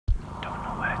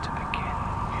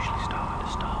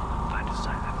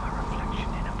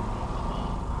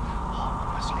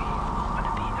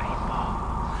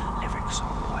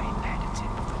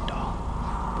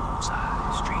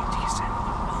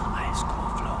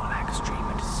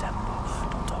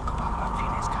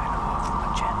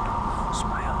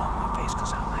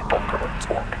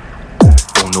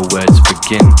Don't know where to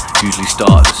begin, usually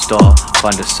start at the start.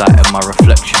 Find a sight of my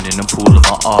reflection in a pool of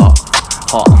my art.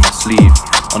 Heart on my sleeve,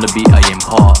 on the beat I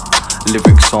impart.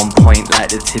 Lyrics on point like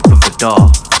the tip of a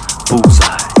dart.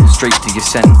 Bullseye, straight to your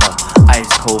center.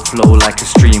 Ice cold flow like a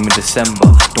stream in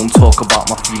December. Don't talk about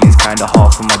my feelings, kinda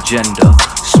hard for my gender.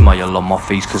 Smile on my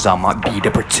face cause I might be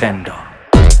the pretender.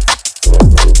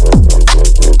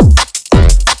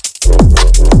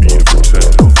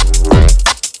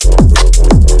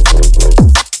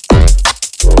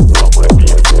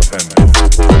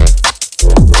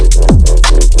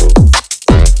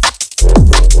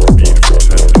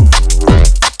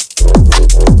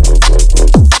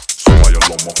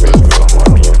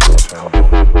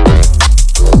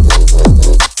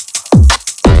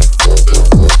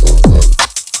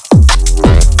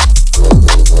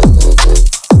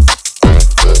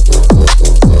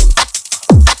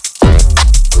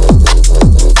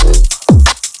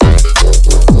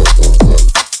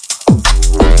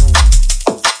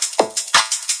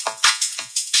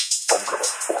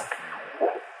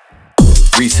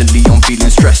 Recently I'm feeling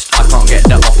stressed, I can't get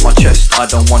that off my chest. I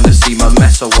don't wanna see my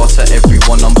mess, so I'll tell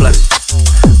everyone I'm blessed.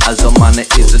 As a man it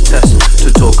is a test,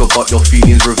 to talk about your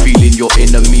feelings, revealing your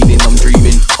inner meaning. I'm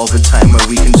dreaming of a time where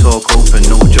we can talk open,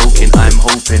 no joking, I'm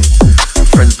hoping.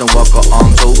 Friends know I've got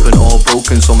arms open or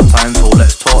broken sometimes, so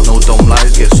let's talk, no dumb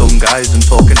lies. Get some guys and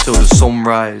talk until the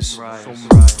sunrise.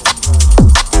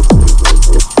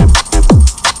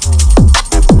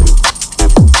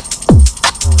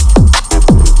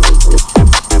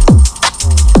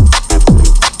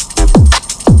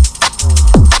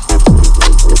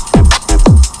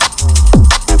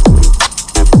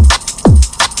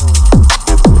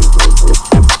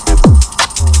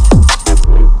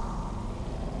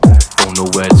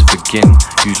 Where to begin,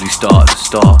 usually start at the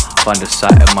start. Find a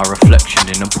sight of my reflection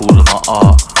in a pool of my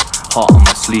art. Heart on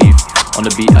my sleeve, on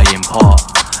the beat I impart.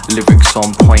 Lyrics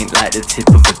on point like the tip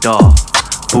of a dart.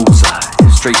 Bullseye,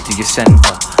 straight to your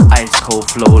center. Ice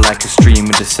cold flow like a stream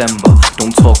in December.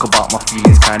 Don't talk about my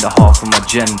feelings, kinda hard for my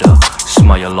gender.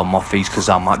 Smile on my face cause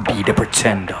I might be the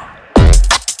pretender.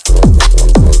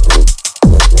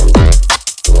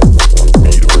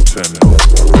 Be the pretender.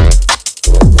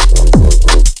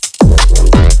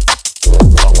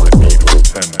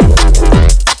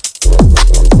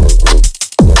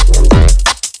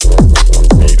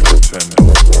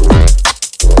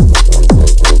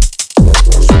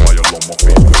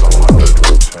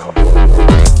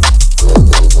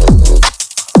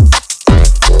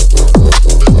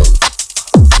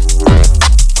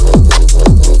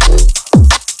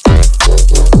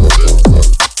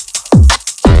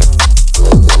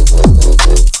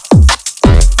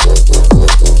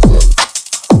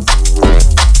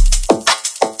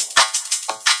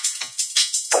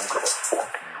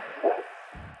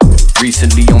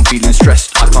 Recently I'm feeling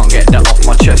stressed, I can't get that off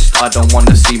my chest. I don't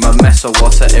wanna see my mess, so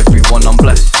I'll tell everyone I'm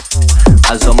blessed.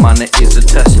 As a man it is a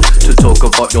test, to talk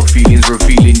about your feelings,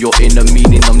 revealing your inner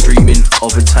meaning. I'm dreaming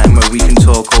of a time where we can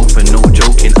talk open, no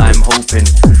joking, I'm hoping.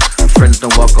 Friends know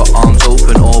I've got arms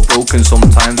open or broken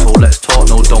sometimes, so let's talk,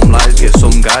 no dumb lies. Get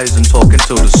some guys and talk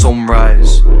until the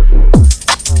sunrise.